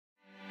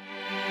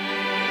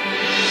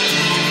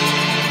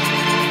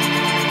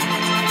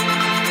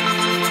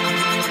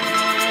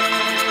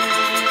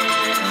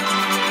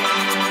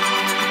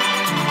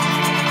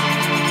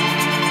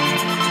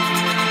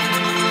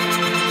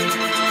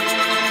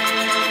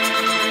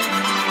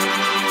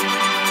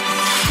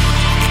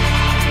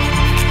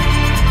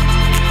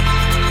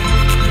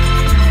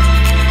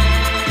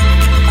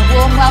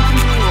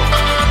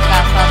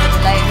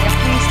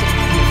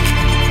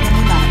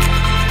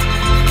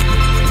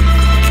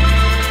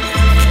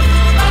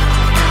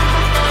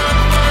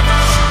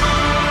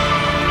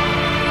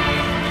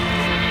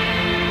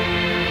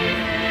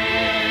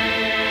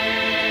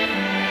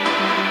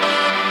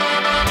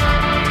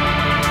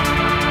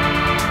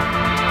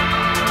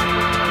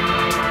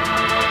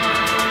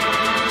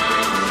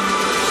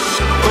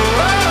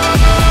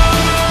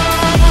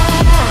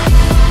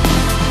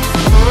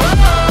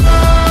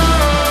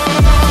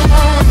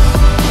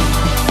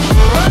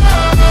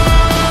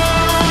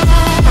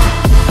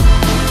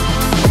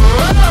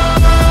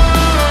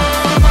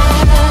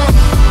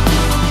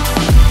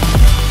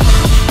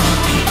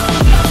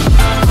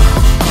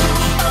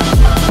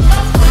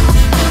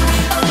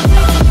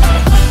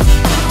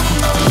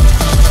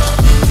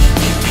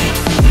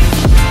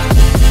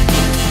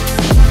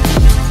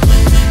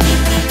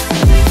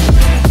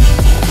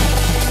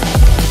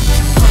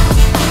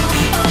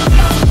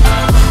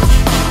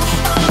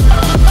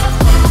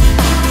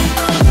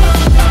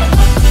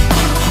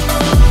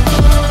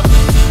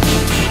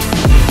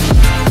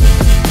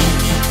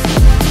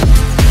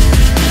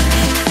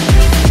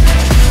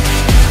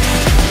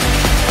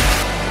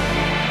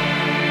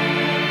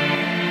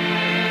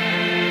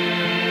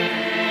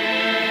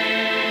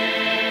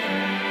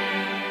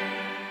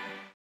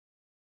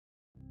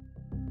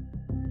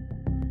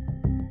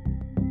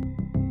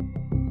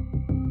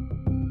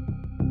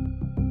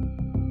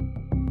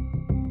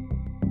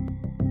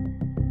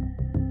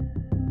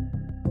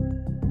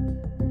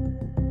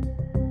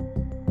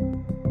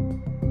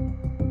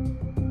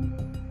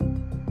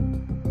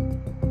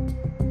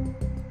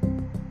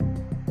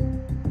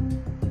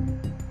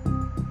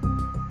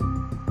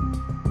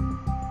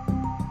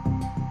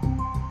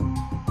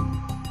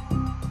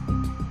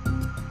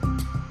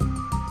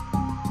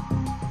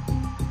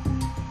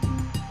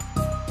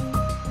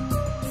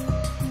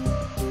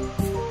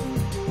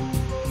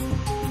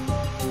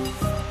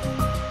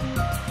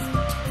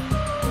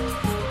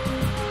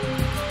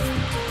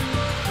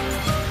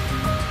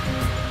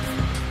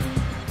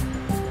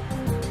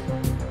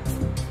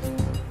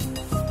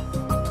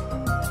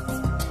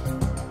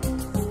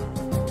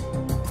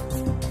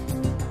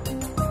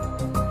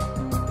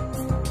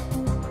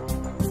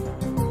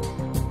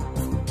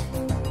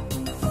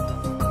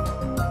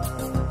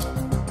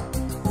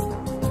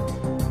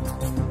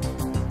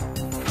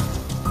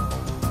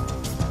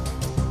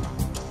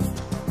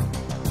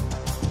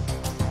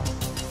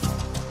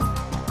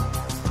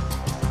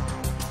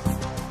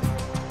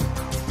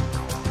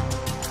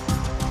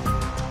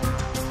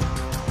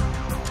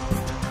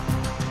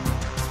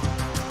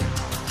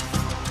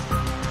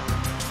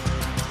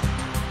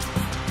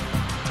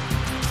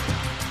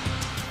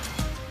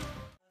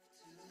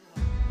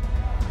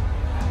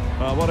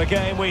Well, what a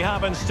game we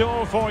have in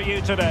store for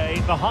you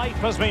today. The hype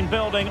has been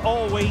building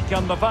all week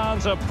and the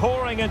fans are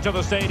pouring into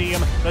the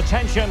stadium. The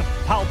tension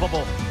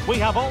palpable. We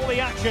have all the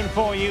action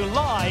for you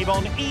live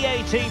on EA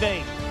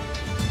TV.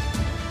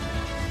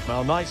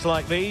 Well, nights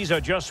like these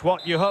are just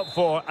what you hope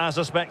for as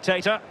a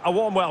spectator. A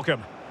warm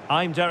welcome.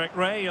 I'm Derek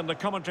Ray in the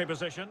commentary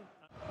position.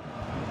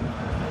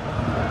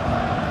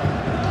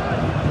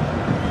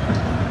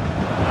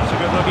 That's a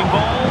good-looking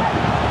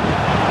ball.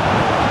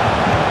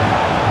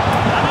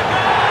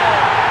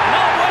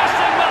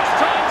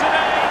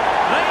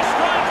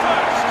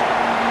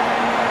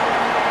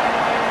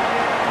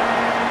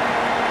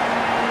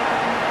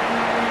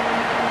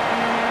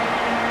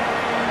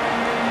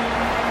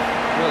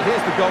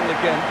 Here's the goal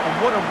again,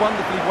 and what a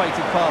wonderfully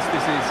weighted pass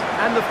this is.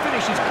 And the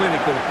finish is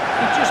clinical.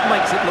 It just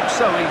makes it look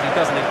so easy,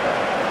 doesn't it?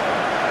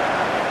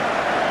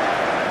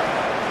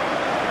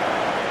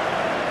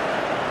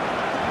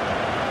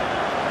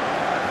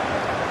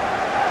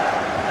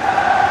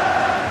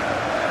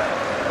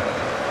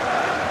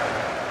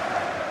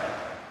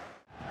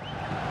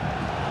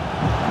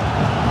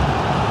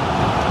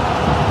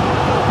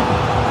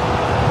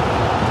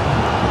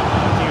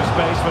 Plenty of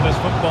space for this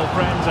football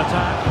friends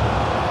attack.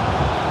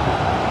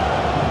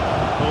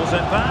 Pulls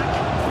it back,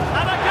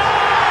 and a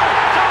goal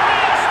to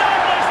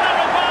re-establish their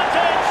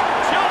advantage.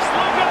 Just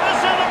look at the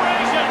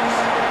celebrations.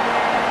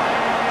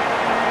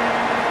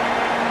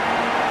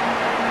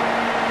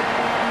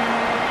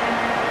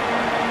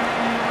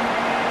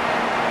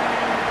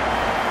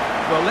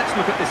 Well, let's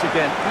look at this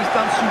again. He's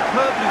done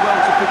superbly well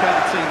to pick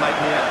out a teammate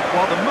here,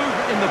 while the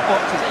movement in the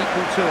box is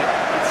equal to it.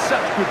 It's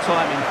such good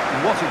timing.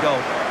 What a goal.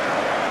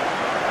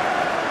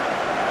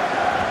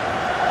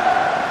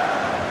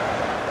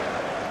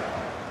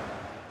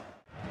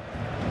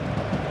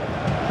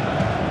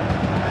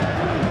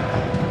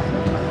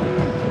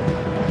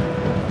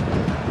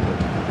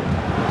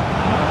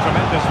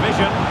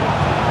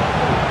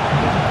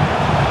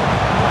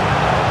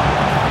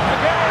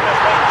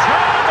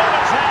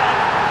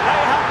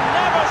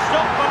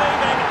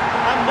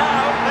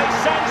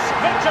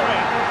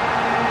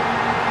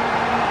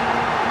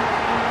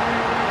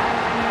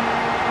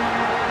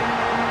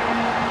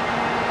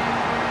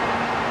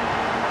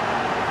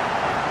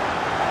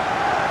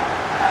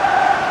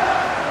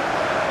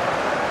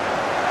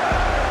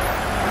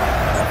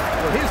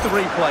 The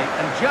replay,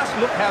 and just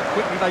look how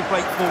quickly they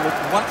break forward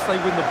once they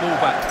win the ball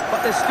back.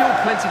 But there's still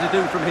plenty to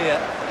do from here.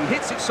 He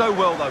hits it so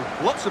well though,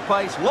 lots of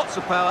pace, lots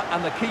of power,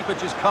 and the keeper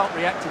just can't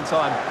react in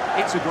time.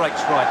 It's a great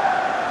strike.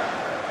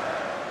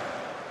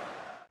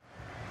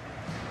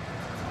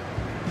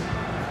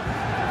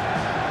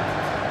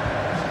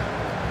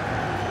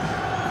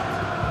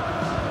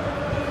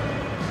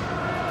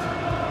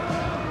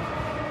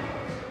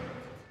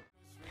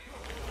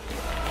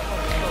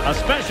 A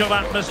special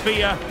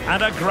atmosphere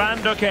and a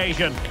grand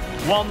occasion.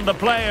 One the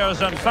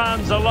players and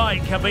fans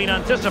alike have been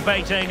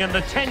anticipating in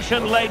the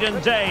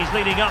tension-laden days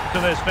leading up to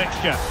this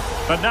fixture.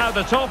 But now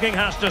the talking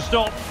has to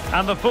stop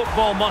and the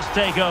football must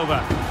take over.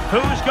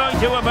 Who's going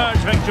to emerge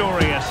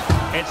victorious?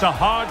 It's a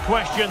hard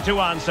question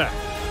to answer.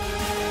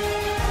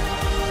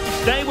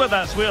 Stay with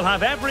us, we'll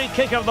have every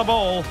kick of the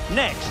ball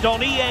next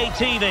on EA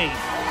TV.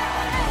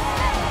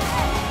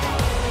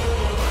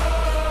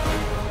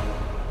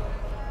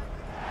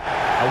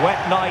 A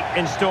wet night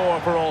in store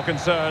for all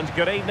concerned.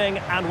 Good evening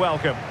and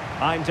welcome.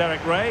 I'm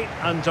Derek Ray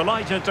and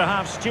delighted to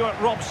have Stuart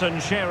Robson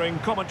sharing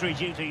commentary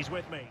duties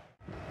with me.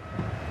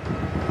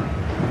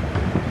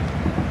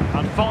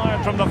 And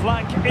fired from the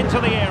flank into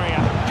the area.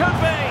 Could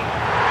be!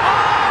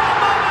 Oh, a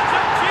moment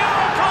of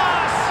pure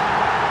class!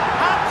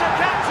 Had to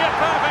catch it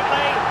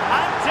perfectly,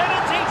 and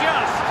didn't he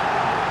just?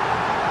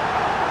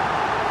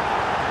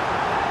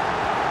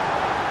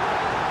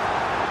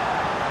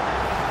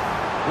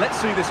 Let's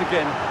see this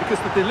again, because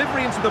the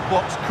delivery into the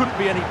box couldn't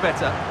be any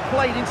better.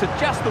 Played into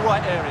just the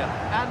right area,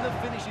 and the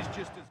finish is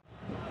just as...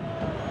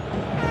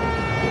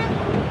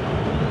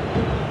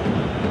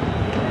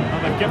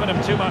 Well, they've given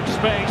him too much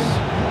space.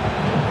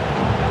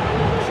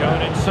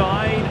 Shown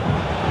inside.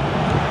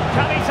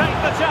 Can he take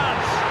the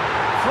chance?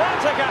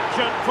 Frantic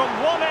action from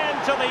one end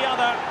to the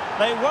other.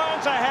 They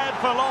weren't ahead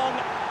for long,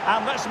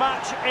 and this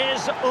match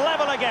is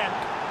level again.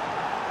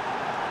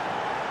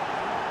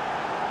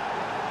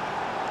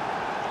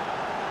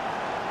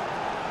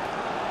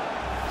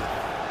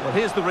 Well,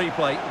 here's the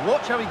replay.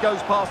 Watch how he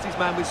goes past his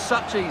man with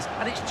such ease,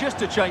 and it's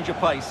just a change of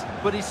pace.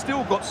 But he's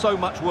still got so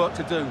much work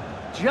to do.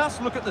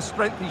 Just look at the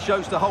strength he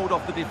shows to hold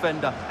off the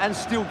defender and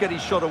still get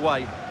his shot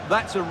away.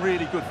 That's a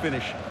really good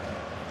finish.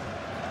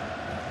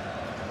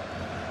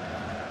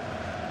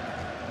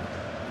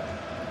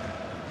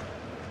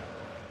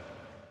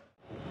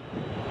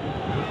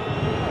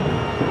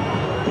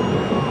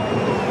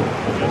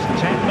 Just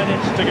 10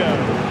 minutes to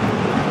go.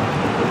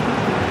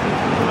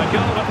 A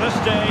goal at this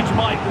stage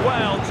might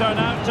well turn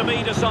out to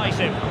be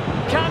decisive.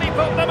 Can he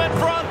put them in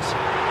front?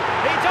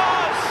 He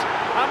does!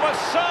 And with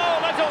so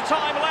little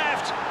time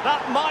left,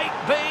 that might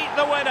be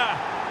the winner.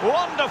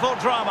 Wonderful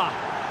drama.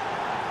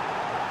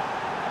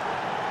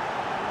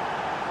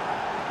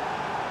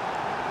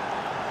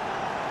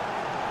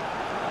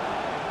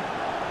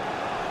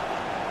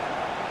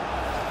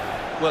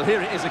 Well,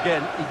 here it is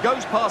again. He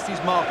goes past his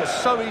marker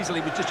so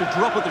easily with just a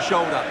drop of the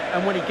shoulder.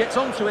 And when he gets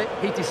onto it,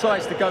 he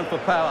decides to go for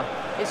power.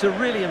 It's a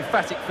really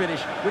emphatic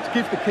finish, which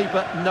gives the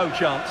keeper no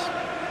chance.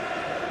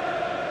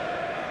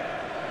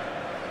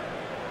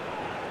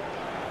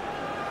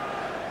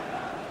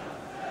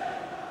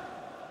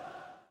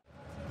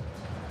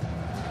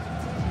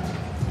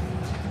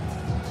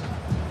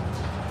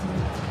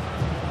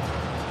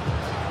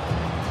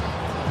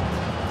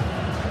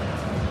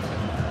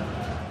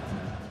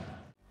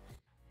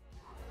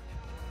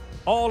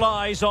 All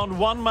eyes on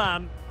one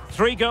man.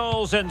 3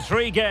 goals in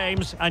 3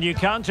 games, and you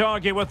can't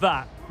argue with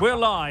that. We're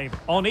live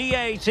on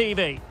EA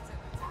TV.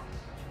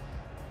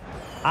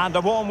 And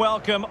a warm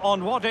welcome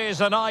on what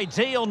is an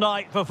ideal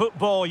night for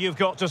football, you've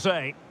got to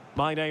say.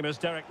 My name is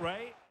Derek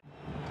Ray.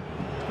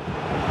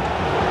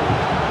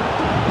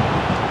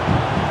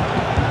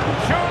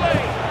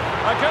 Surely,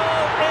 a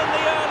goal in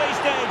the early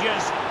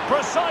stages.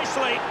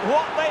 Precisely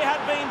what they had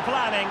been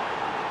planning.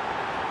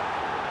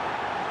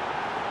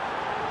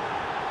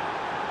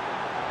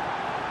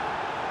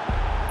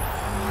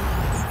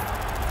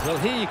 Well,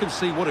 here you can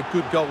see what a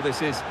good goal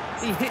this is.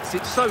 He hits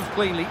it so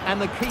cleanly and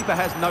the keeper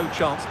has no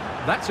chance.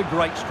 That's a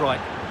great strike.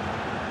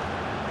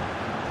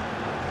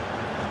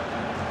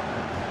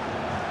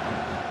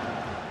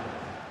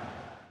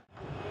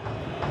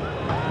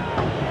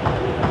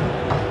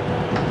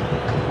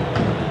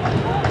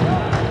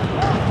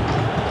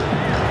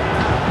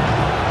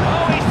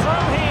 Oh, he's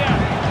through here.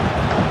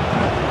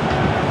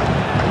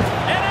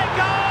 In it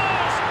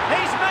goes!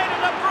 He's made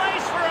it a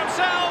brace for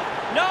himself.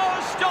 No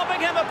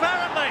stopping him,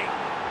 apparently.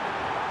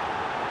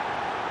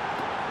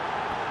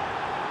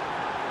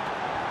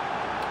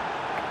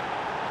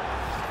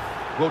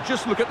 Well,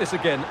 just look at this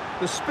again.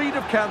 The speed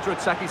of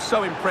counter-attack is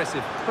so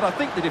impressive, but I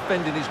think the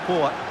defending is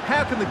poor.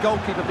 How can the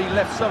goalkeeper be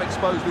left so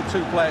exposed with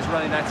 2 players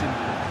running at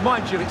him?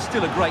 Mind you, it's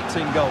still a great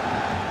team goal.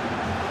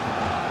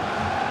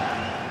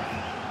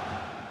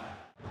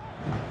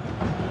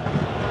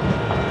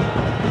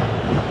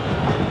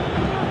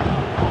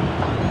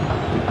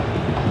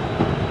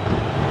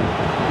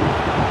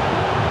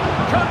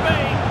 Could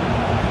be.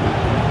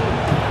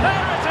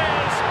 There it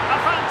is. A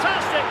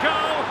fantastic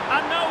goal,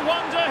 and no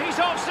wonder he's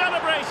off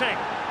celebrating.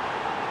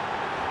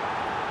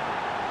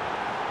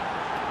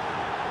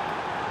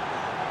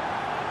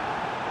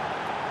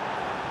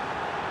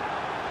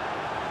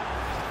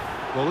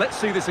 Well, let's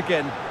see this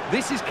again.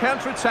 This is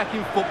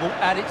counter-attacking football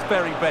at its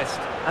very best.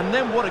 And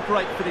then what a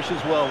great finish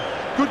as well.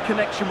 Good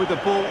connection with the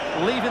ball,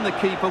 leaving the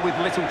keeper with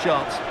little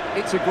chance.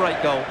 It's a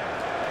great goal.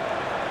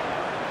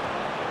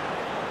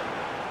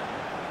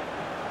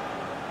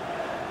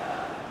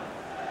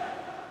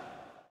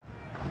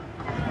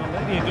 Well,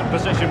 maybe a good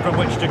position from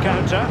which to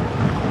counter.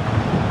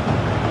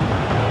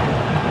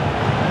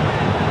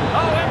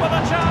 Oh, in with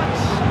a chance.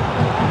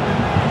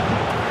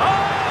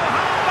 Oh,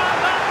 how about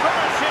that for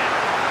a chip?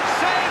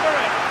 Savour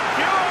it.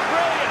 Pure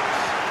brilliance.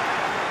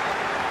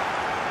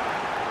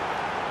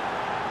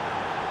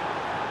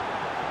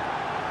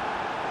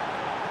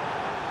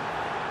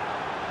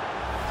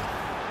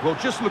 Well,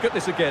 just look at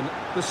this again.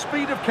 The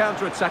speed of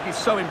counter-attack is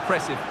so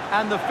impressive,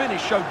 and the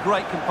finish showed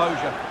great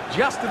composure.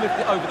 Just to lift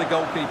it over the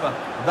goalkeeper.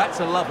 That's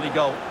a lovely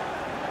goal.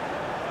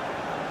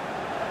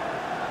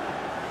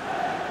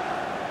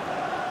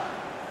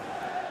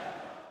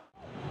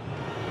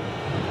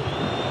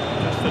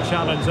 Just the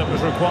challenge that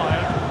was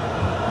required.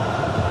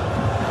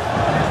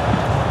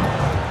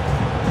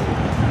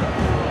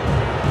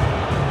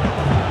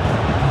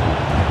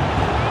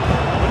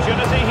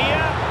 Opportunity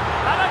here,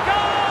 and a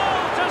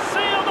goal to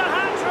seal the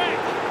hat-trick.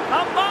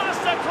 A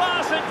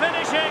masterclass in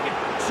finishing.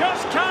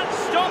 Just can't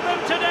stop him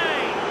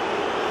today.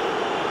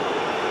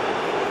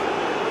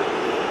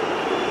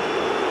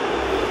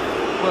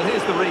 Well,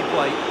 here's the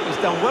replay. He's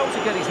done well to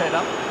get his head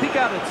up, pick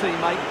out a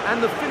teammate,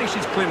 and the finish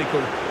is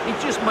clinical. He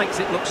just makes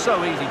it look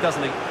so easy,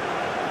 doesn't he?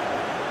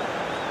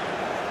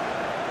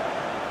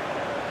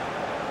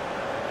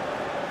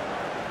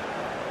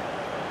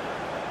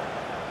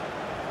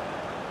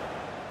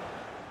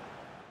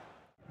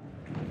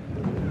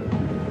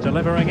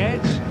 Delivering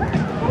it.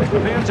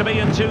 Appear to be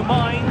in 2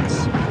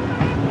 minds.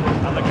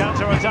 And the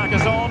counter-attack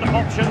is on.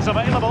 Options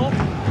available.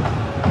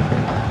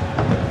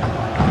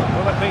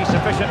 Will it be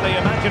sufficiently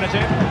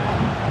imaginative?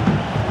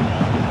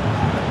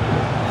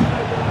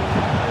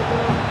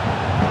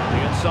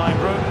 The inside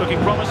route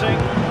looking promising.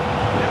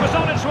 It was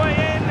on its way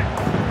in.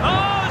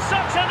 Oh,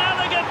 such an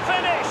elegant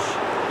finish!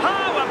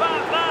 How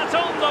about that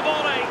on the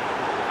volley?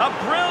 A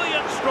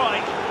brilliant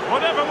strike,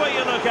 whatever way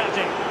you look at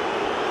it.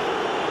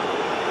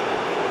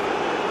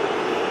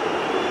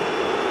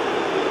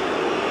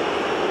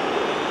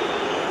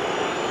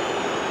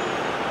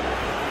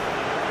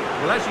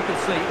 Well, as you can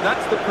see,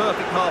 that's the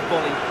perfect half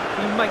volley.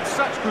 He makes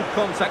such good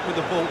contact with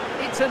the ball.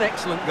 It's an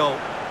excellent goal.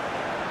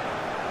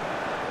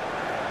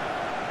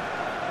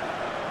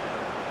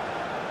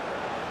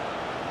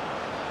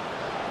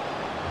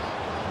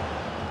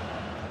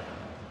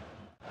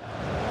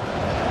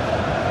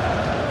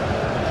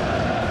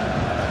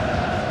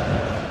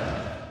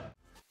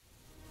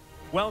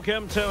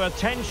 welcome to a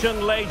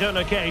tension-laden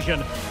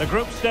occasion. The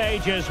group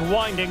stage is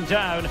winding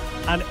down,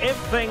 and if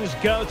things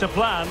go to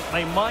plan,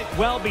 they might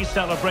well be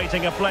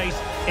celebrating a place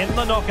in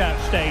the knockout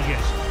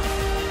stages.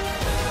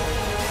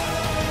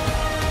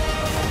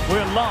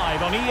 We're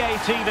live on EA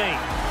TV.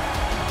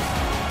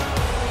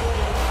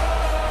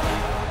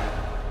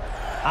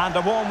 And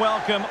a warm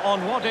welcome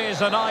on what is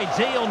an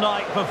ideal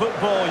night for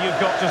football, you've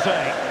got to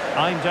say.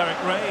 I'm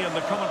Derek Ray in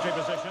the commentary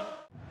position.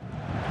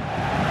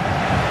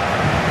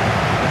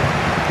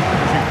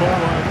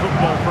 Forward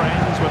football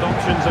friends with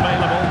options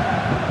available.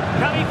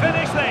 Can he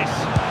finish this?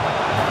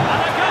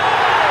 And a goal!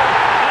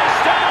 They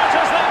start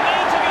as they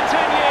need to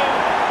continue.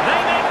 They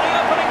make the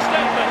opening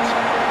statement.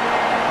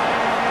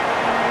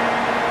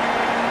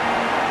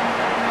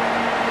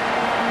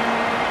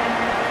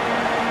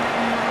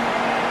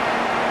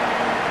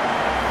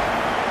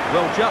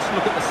 Well, just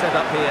look at the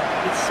setup here.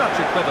 It's such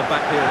a clever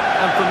back heel.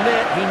 And from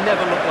there, he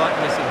never looked like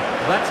missing.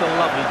 That's a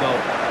lovely goal.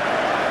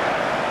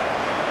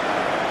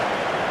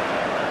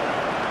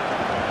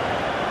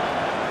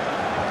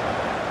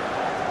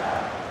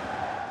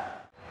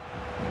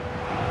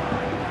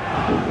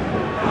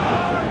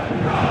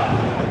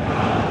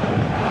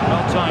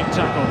 Well-timed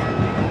tackle.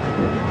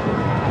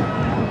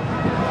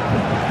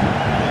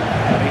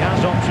 And he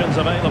has options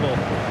available.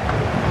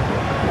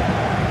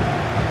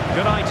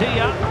 Good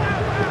idea.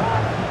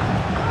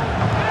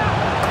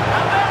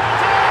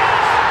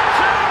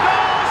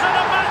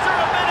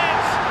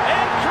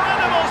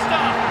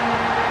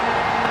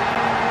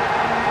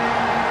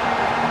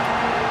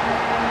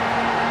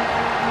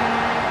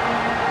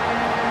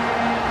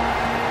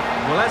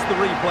 Well, as the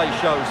replay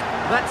shows,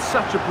 that's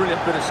such a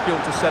brilliant bit of skill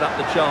to set up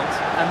the chance.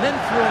 And then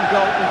through on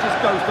goal, he just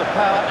goes for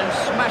power and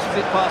smashes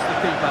it past the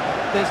keeper.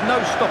 There's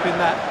no stopping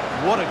that.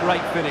 What a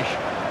great finish.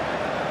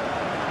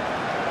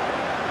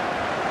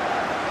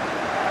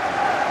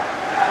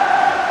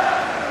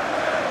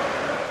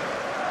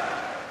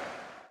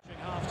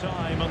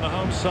 Half-time on the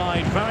home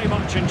side, very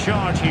much in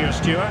charge here,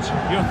 Stuart.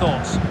 Your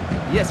thoughts?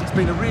 Yes, it's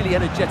been a really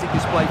energetic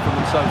display from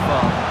them so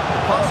far.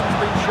 The passing's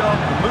been sharp,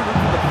 the movement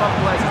from the front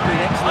players has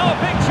been excellent. Oh,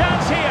 big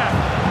chance here!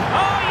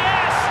 Oh,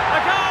 yes!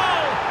 A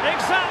goal!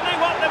 Exactly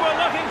what they were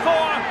looking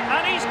for,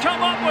 and he's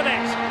come up with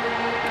it!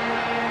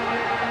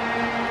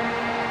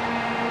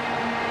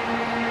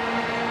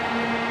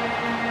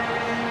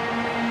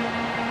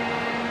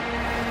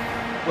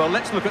 Well,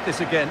 let's look at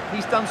this again.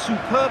 He's done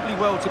superbly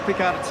well to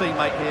pick out a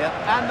teammate here,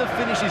 and the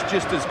finish is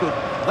just as good.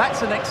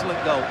 That's an excellent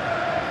goal.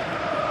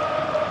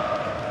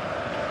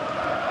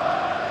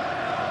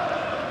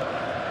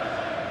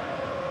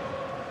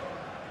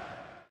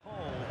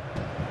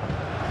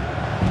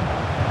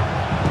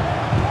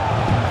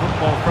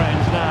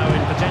 Friends now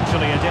in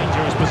potentially a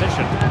dangerous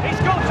position. He's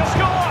got to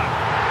score!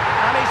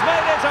 And he's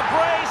made it a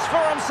brace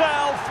for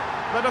himself.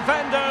 The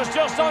defender's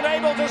just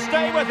unable to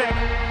stay with him.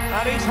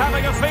 And he's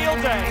having a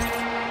field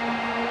day.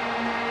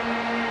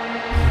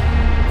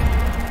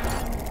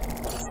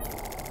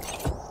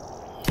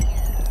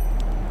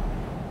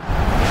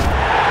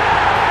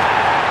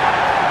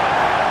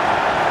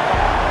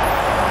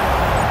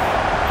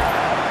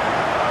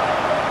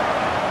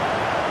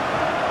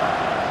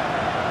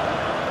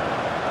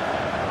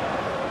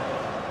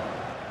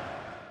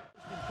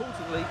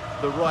 Importantly,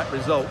 the right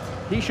result.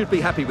 He should be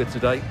happy with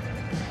today.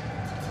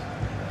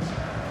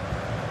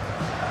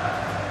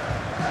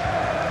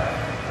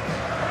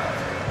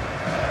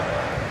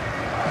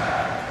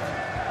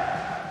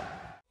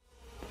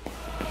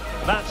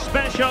 That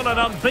special and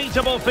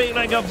unbeatable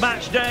feeling of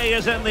match day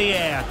is in the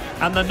air,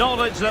 and the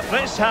knowledge that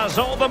this has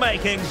all the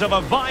makings of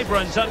a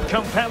vibrant and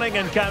compelling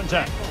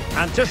encounter.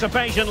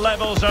 Anticipation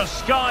levels are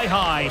sky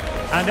high,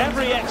 and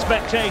every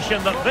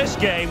expectation that this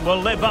game will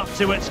live up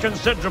to its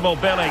considerable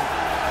billing.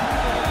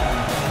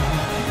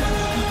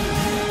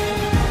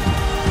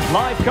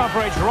 Live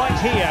coverage right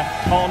here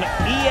on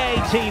EA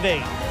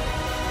TV.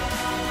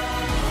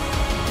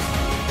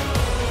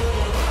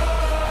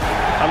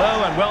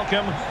 Hello and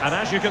welcome, and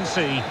as you can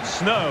see,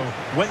 snow,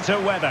 winter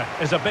weather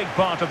is a big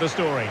part of the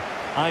story.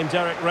 I'm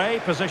Derek Ray,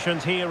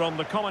 positioned here on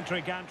the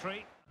commentary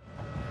gantry.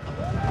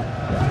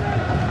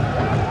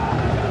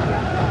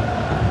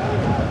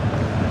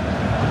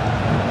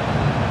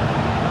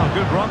 Oh,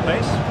 good run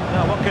this.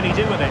 Now what can he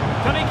do with it?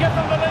 Can he give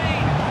them the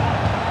lead?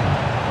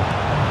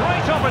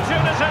 Great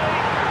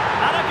opportunity.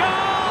 And a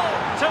goal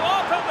to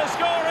open the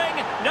scoring.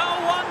 No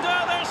wonder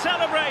they're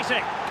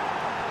celebrating.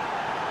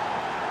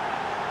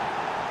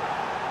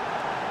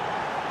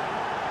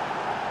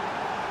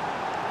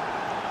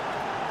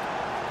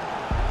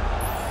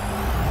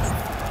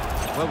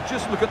 Well,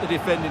 just look at the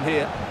defending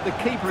here. The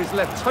keeper is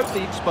left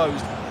totally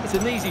exposed. It's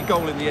an easy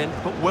goal in the end,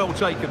 but well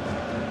taken.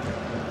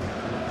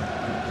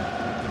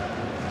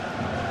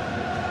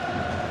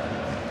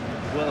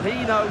 Well,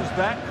 he knows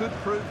that could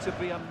prove to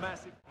be a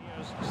massive...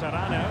 Here's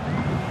Serrano.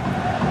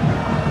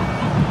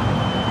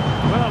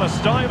 Well, a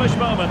stylish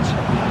moment.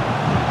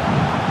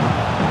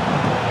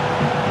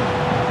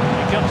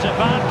 He cuts it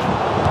back.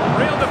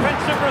 Real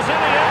defensive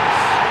Brazilians.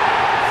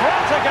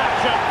 Frantic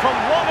action from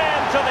one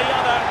end to the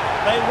other.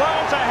 They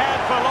weren't ahead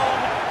for long,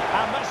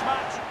 and this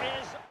match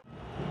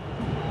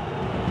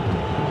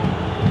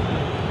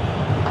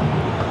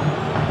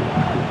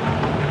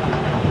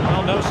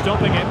No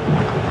stopping him.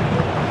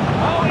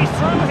 Oh, he's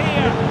through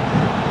here.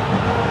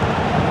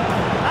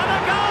 And a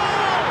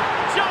goal!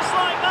 Just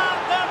like that,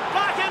 they're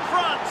back in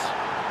front.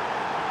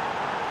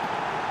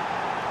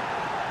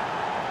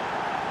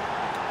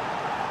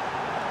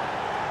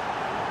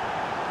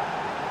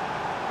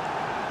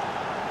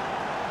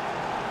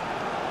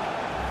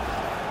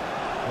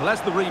 Well,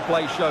 as the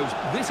replay shows,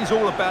 this is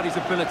all about his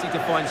ability to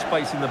find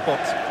space in the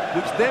box,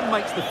 which then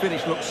makes the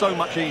finish look so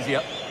much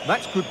easier.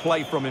 That's good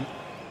play from him.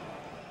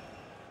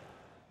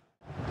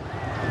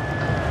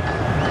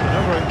 And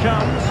over it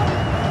comes,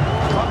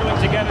 struggling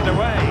to get it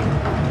away.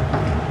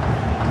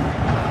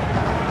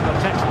 The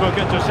textbook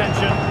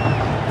interception.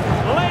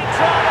 Late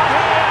drama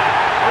here,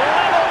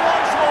 level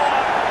once more.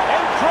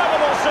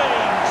 Incredible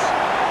scenes.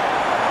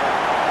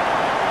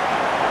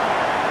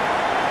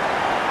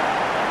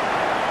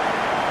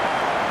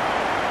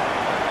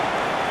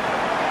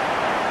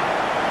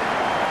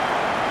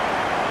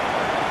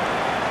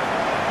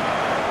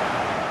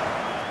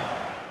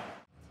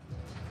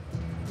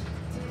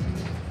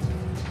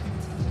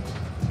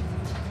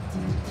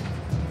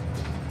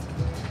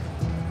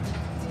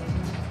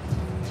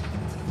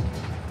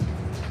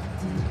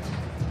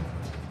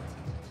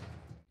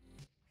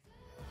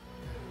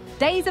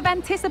 Days of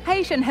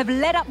anticipation have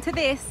led up to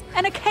this,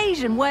 an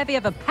occasion worthy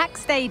of a packed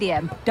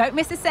stadium. Don't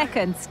miss a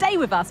second. Stay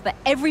with us for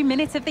every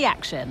minute of the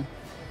action.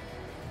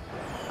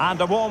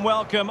 And a warm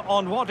welcome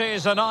on what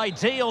is an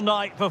ideal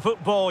night for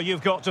football,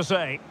 you've got to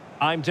say.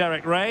 I'm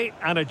Derek Ray,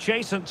 and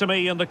adjacent to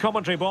me in the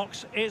commentary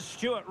box is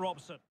Stuart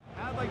Robson.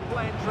 How they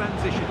play in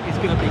transition is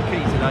going to be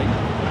key today.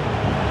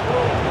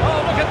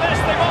 Oh, look at this,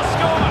 they must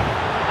score!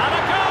 And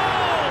a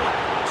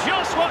goal!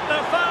 Just what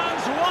the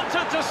fans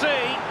wanted to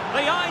see,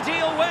 the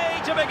ideal way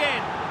to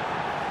begin.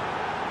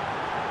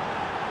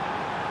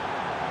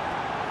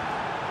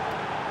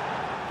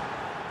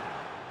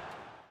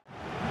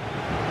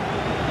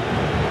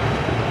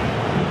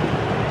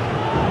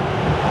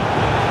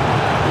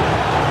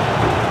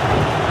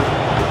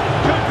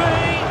 Could be!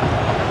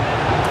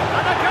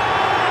 And a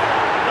goal!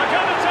 They're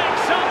going to take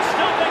some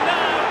stopping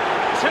now.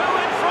 Two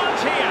in front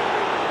here.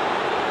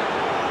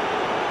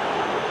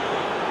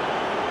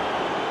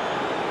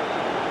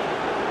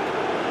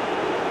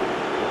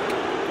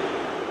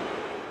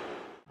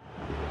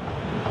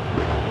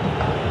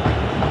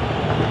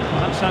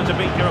 That's how to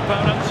beat your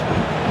opponent.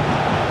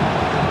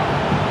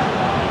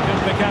 Good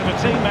pick out of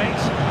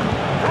teammates.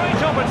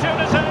 Great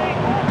opportunity.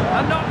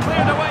 And not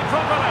cleared away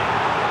properly.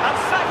 And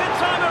second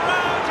time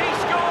around he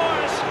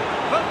scores.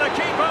 But the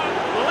keeper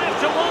left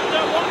to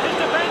wonder what his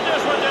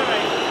defenders were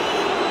doing.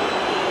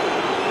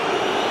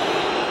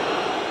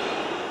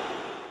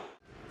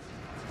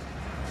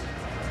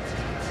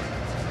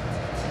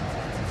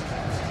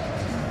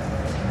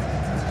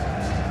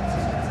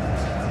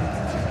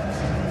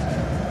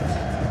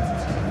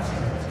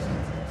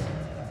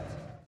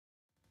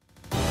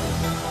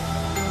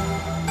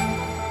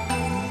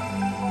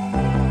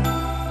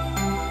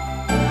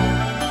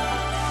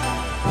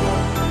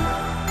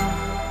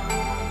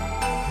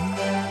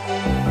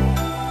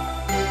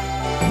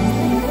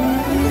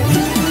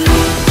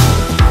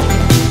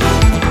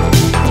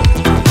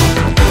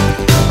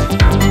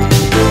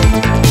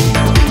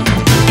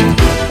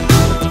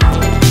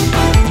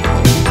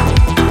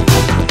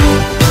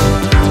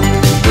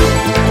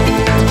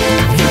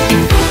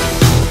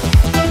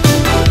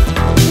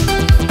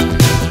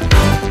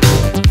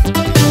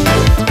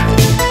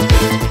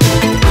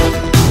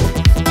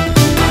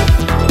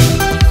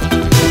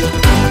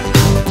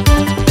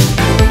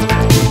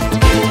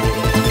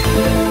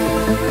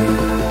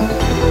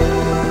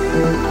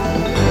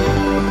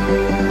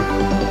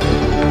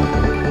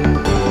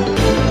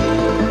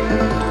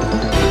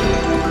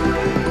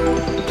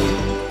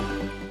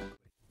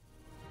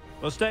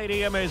 The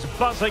stadium is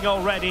buzzing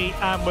already,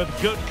 and with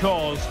good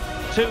cause.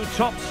 Two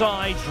top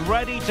sides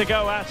ready to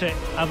go at it,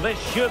 and this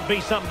should be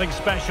something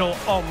special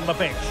on the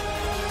pitch.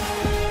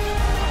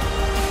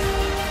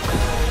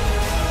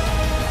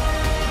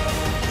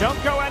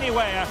 Don't go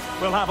anywhere,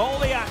 we'll have all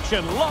the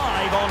action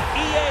live on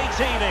EA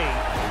TV.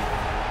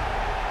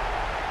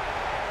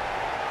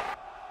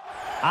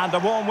 And a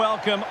warm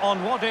welcome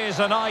on what is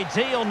an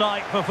ideal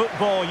night for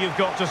football, you've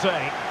got to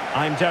say.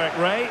 I'm Derek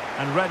Ray,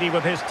 and ready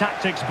with his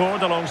tactics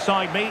board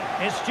alongside me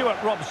is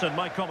Stuart Robson,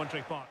 my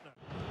commentary partner.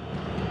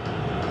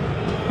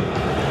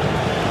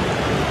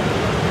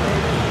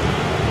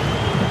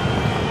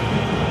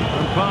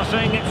 And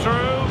passing it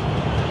through.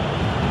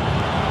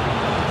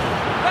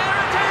 There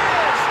it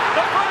is!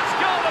 The first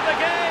goal of the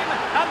game,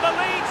 and the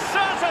lead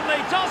certainly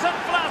doesn't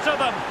flatter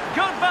them.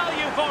 Good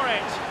value for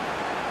it.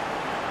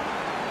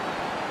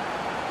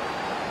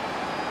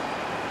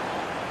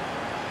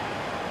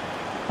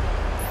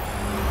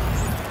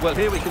 Well,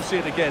 here we can see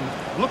it again.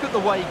 Look at the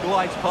way he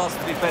glides past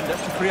the defender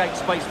to create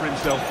space for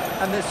himself.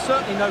 And there's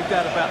certainly no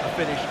doubt about the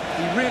finish.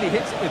 He really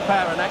hits it with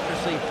power and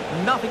accuracy.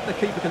 Nothing the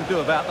keeper can do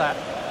about that.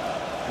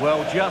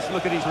 Well, just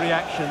look at his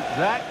reaction.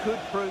 That could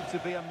prove to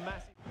be a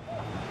massive...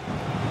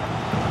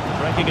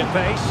 Breaking at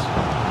pace.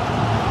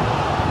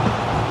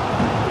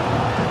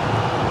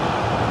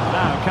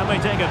 Now, can they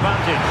take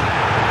advantage?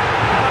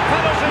 And a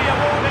penalty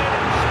awarded.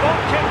 Spot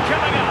kick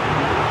coming up.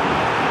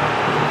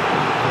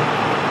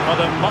 Well,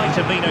 there might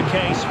have been a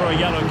case for a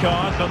yellow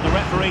card, but the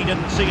referee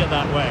didn't see it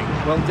that way.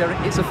 Well, Derek,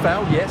 it's a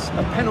foul, yes.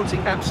 A penalty,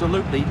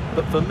 absolutely.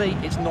 But for me,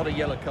 it's not a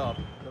yellow card.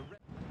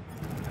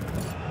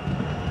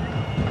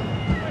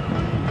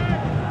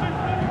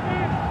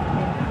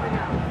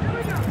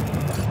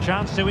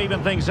 Chance to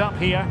even things up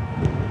here.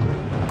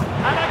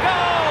 And a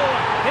goal!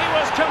 He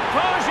was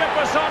composure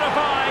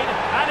personified,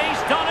 and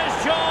he's done his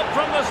job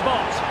from the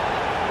spot.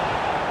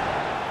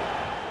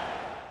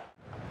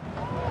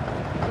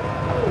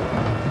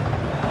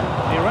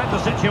 He read the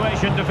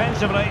situation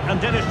defensively and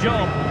did his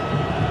job.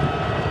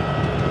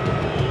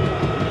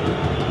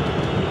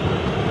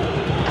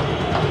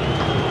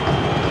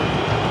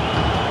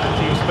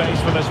 Plenty of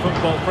space for this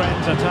football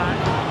friend's attack.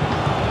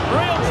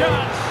 Real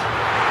chance!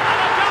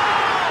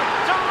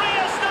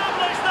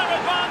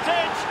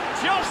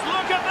 Just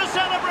look at the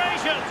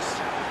celebrations!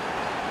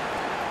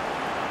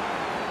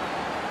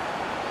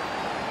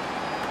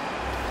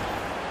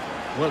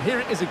 Well, here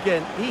it is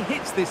again. He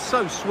hits this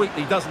so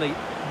sweetly, doesn't he?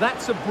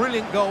 That's a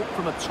brilliant goal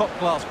from a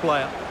top-class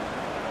player.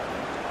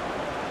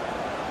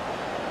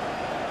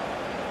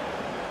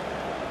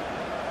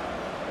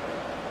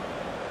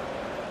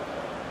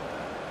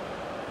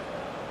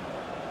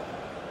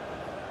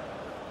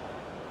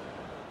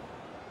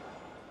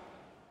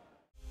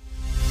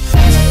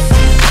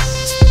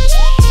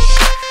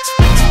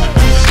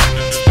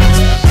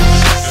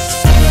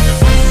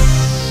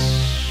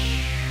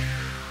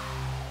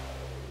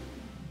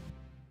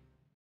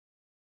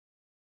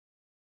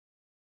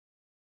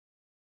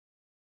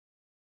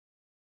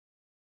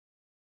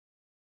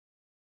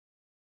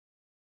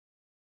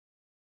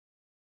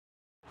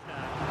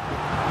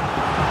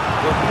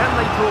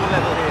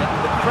 Level here.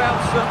 The crowd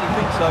certainly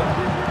think so.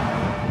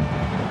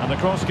 And the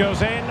cross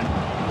goes in.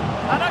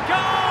 And a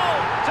goal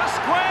to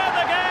square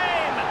the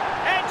game.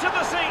 Into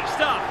the seat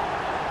stuff.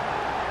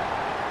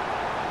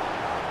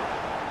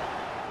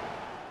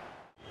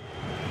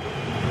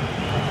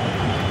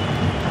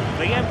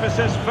 The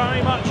emphasis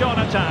very much on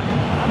attack.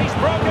 And he's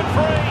broken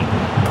free.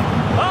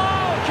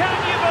 Oh, can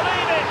you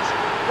believe it?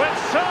 With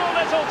so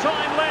little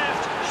time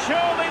left,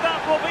 surely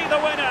that will be the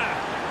winner.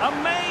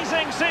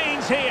 Amazing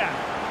scenes here.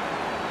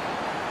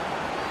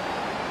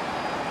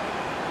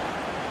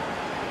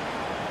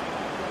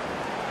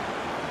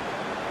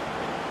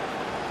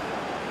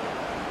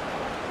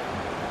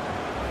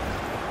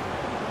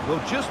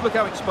 Well, just look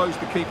how exposed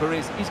the keeper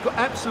is. He's got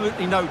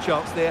absolutely no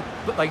chance there,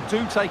 but they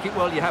do take it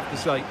well, you have to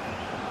say.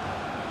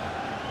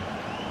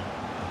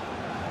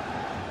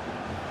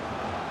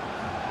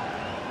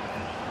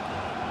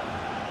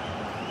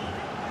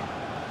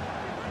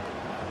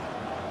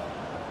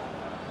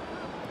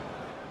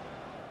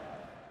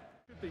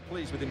 Should be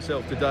pleased with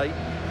himself today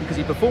because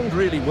he performed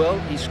really well,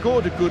 he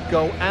scored a good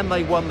goal and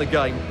they won the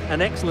game.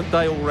 An excellent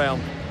day all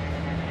round.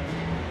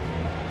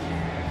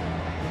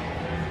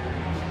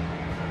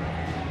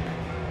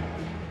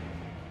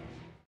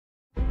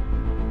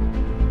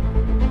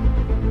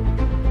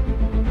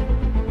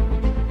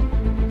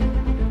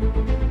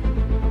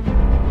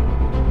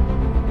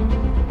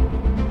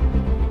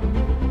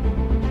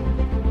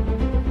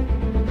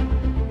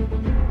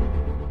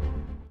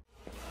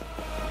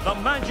 The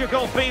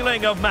magical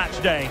feeling of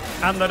match day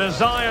and the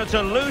desire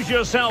to lose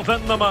yourself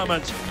in the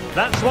moment.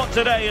 That's what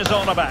today is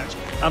all about.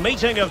 A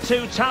meeting of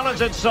two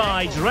talented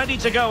sides ready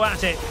to go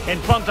at it in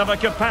front of a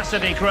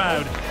capacity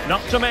crowd.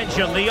 Not to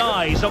mention the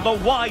eyes of the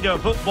wider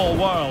football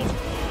world.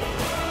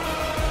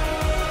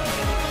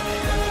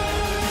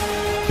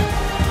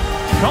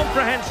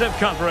 Comprehensive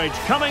coverage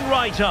coming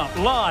right up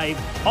live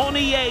on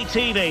EA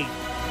TV.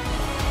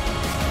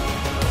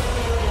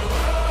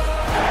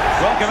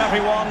 Welcome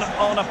everyone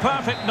on a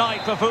perfect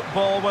night for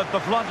football with the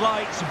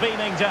floodlights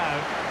beaming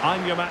down.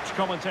 I'm your match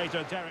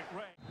commentator Derek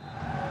Ray.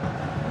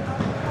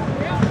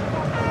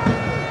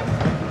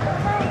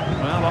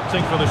 Well,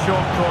 opting for the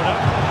short corner.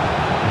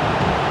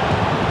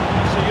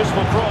 It's a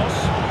useful cross.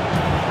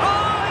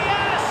 Oh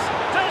yes!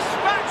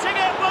 Dispatching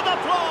it with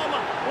aplomb!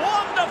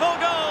 Wonderful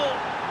goal!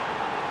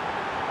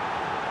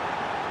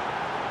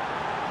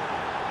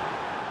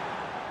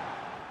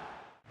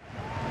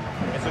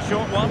 It's a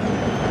short one.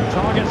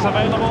 Targets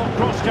available,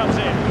 cross comes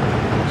in.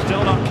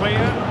 Still not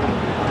clear.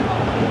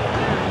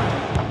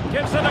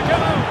 Gives it a go.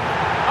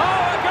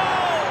 Oh, a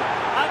goal!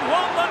 And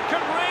one that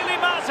can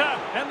really matter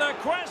in the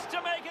quest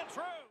to make it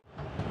through.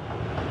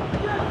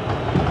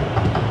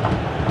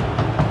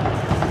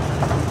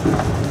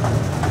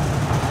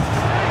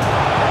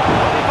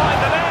 Find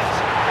the net.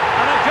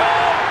 And a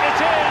goal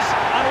it is.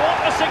 And what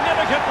a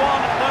significant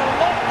one. They're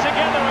locked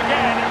together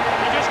again.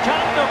 You just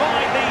can't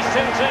divide these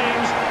two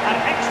teams. And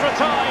extra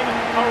time,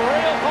 a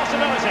real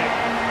possibility.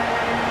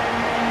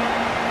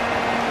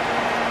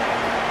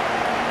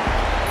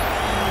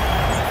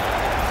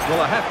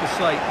 Well, I have to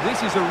say,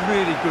 this is a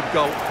really good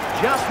goal.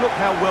 Just look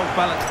how well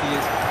balanced he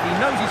is. He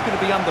knows he's going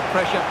to be under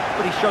pressure,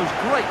 but he shows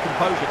great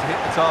composure to hit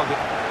the target.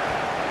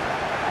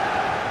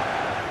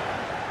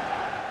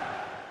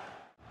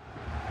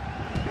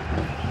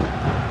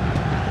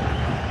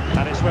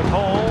 this with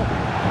Hall.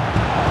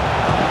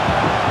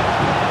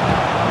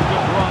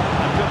 Good run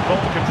and good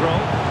ball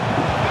control.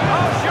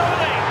 Oh,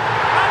 surely!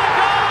 And a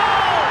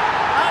goal!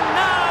 And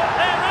now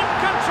they're in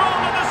control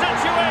of the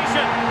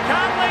situation.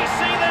 Can they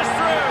see this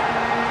through?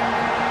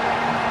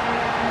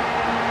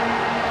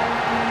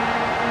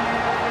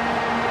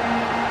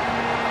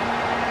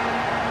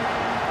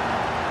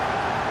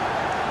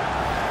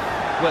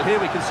 Well, here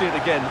we can see it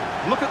again.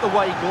 Look at the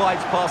way he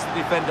glides past the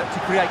defender to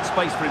create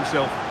space for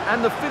himself.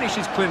 And the finish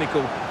is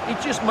clinical. He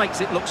just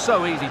makes it look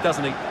so easy,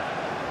 doesn't he?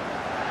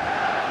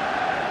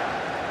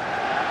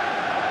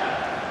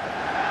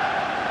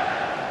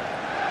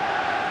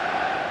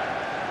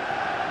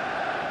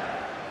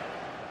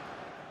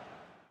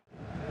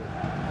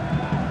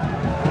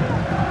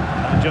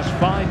 And just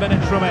 5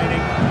 minutes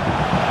remaining.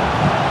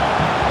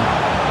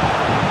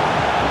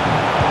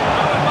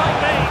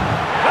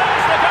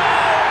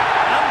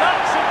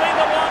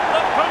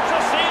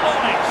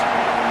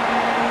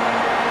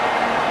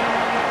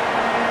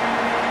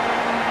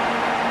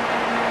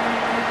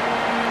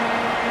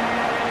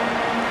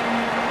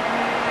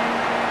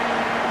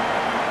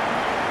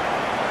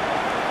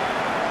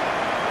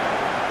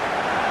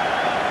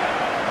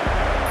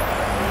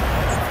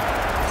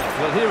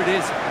 Well, here it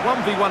is,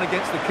 1v1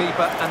 against the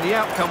keeper, and the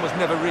outcome was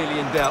never really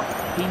in doubt.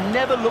 He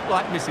never looked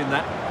like missing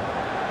that.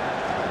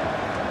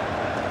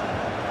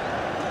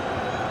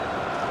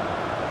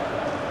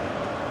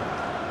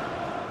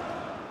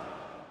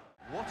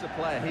 What a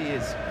player he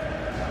is.